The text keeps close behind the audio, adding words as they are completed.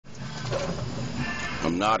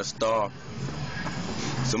I'm not a star.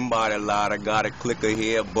 Somebody lied, I got a click of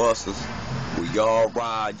head busters. We all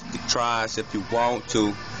ride, you can try us if you want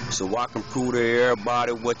to. So I can prove to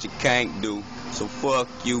everybody what you can't do. So fuck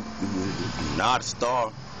you, I'm not a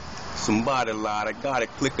star. Somebody lied, I got a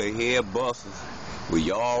click of head busters. We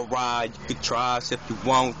all ride, you can try us if you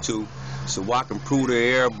want to. So I can prove to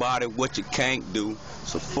everybody what you can't do.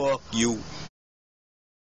 So fuck you.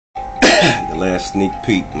 The last sneak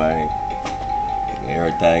peek, man.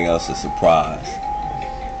 Everything else is a surprise.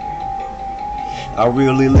 I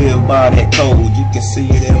really live by that code, you can see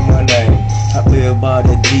it in my name. I live by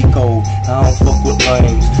that G code, I don't fuck with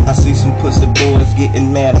lames. I see some pussy boys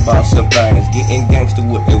getting mad about some things, getting gangster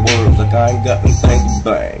with their words like I ain't got anything to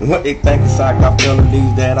bang. What they think is I got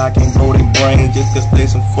felonies that I can't blow their brains just cause they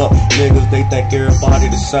some fuck niggas, they think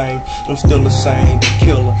everybody the same. I'm still the same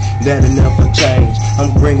killer, that'll never change.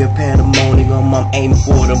 I'm bringing pandemonium, I'm aiming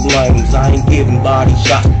for the flames. I ain't giving body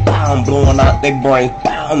shots, I'm blowing out their brains.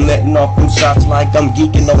 I'm letting off them shots like I'm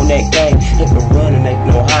geeking on that game. Hit the running, ain't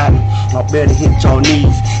no hiding. I better hit your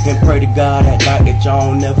knees and pray to God at night that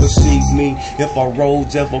y'all never see me. If our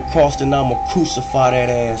roads ever cross, then I'ma crucify that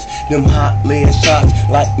ass. Them hot lead shots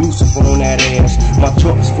like Lucifer on that ass. My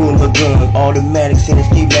truck's full of guns, automatics in the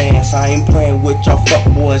ski mask. I ain't playing with y'all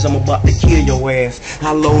fuck boys, I'm about to kill your ass.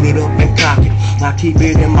 I load it up and cock it, I keep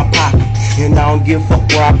it in my pocket. And I don't give a fuck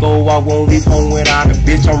where I go, I won't leave home without it.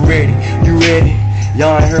 Bitch, I'm ready, you ready?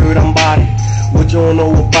 Y'all ain't heard about it. What you don't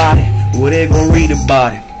know about it? Well, they gon' read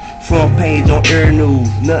about it. Front page on Air News.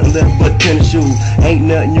 Nothing left but tennis shoes. Ain't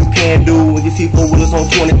nothing you can do when you see 4-wheelers on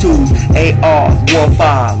 22s. AR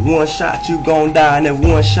 1.5. One shot you gon' die. And if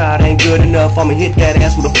one shot ain't good enough, I'ma hit that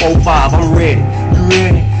ass with a 4.5. I'm ready. You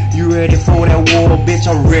ready? You ready for that war? Bitch,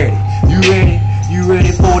 I'm ready. You ready? You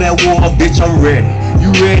ready for that war? Bitch, I'm ready.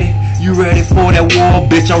 You ready? You ready for that war?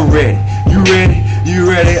 Bitch, I'm ready. You ready? You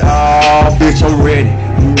ready? Ah, bitch, I'm ready.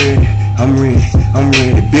 I'm ready. I'm ready. I'm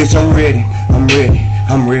ready. Bitch, I'm ready. I'm ready.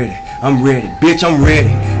 I'm ready. I'm ready. Bitch, I'm ready.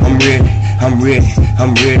 I'm ready. I'm ready.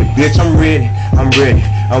 I'm ready. Bitch, I'm ready. I'm ready.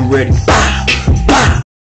 I'm ready. Bah!